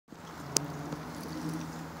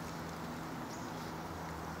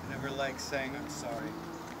never like saying I'm sorry.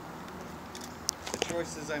 The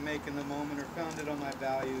choices I make in the moment are founded on my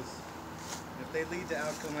values. And if they lead to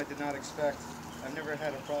outcome I did not expect, I've never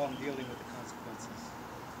had a problem dealing with the consequences.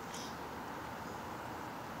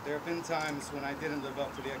 There have been times when I didn't live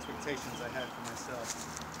up to the expectations I had for myself.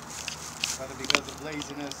 Whether because of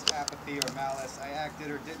laziness, apathy, or malice, I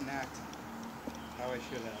acted or didn't act how I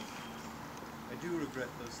should have. I do regret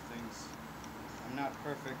those things. I'm not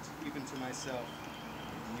perfect, even to myself,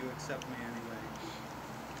 and you accept me anyway.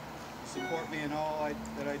 You support me in all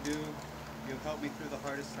that I do. You have helped me through the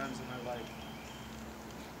hardest times of my life.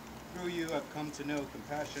 Through you, I've come to know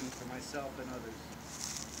compassion for myself and others.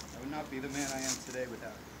 I would not be the man I am today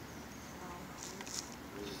without you.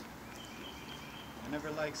 I never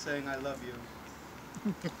liked saying I love you.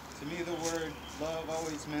 To me, the word love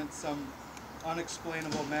always meant some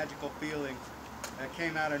unexplainable magical feeling that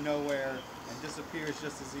came out of nowhere and disappears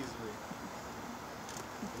just as easily.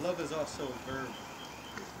 Love is also a verb.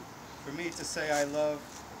 For me to say I love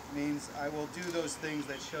means I will do those things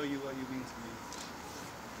that show you what you mean to me.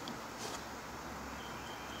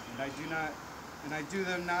 And I do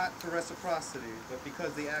them not for reciprocity, but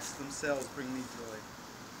because the acts themselves bring me joy.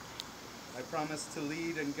 I promise to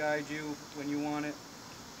lead and guide you when you want it,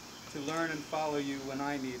 to learn and follow you when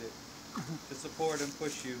I need it, to support and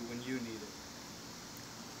push you when you need it.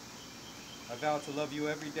 I vow to love you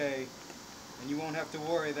every day, and you won't have to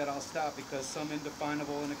worry that I'll stop because some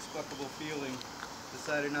indefinable, inexplicable feeling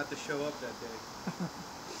decided not to show up that day.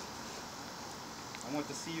 I want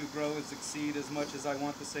to see you grow and succeed as much as I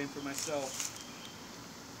want the same for myself.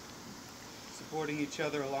 Supporting each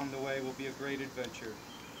other along the way will be a great adventure,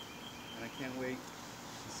 and I can't wait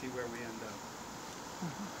to see where we end up.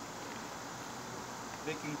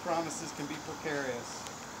 Making promises can be precarious,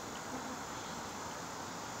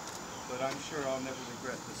 but I'm sure I'll never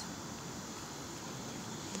regret this one.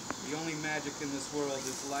 The only magic in this world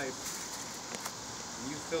is life, and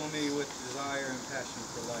you fill me with desire and passion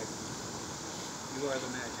for life. You are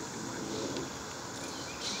the magic in my world.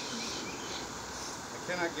 I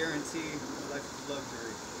cannot guarantee life is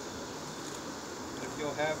luxury, but if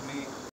you'll have me,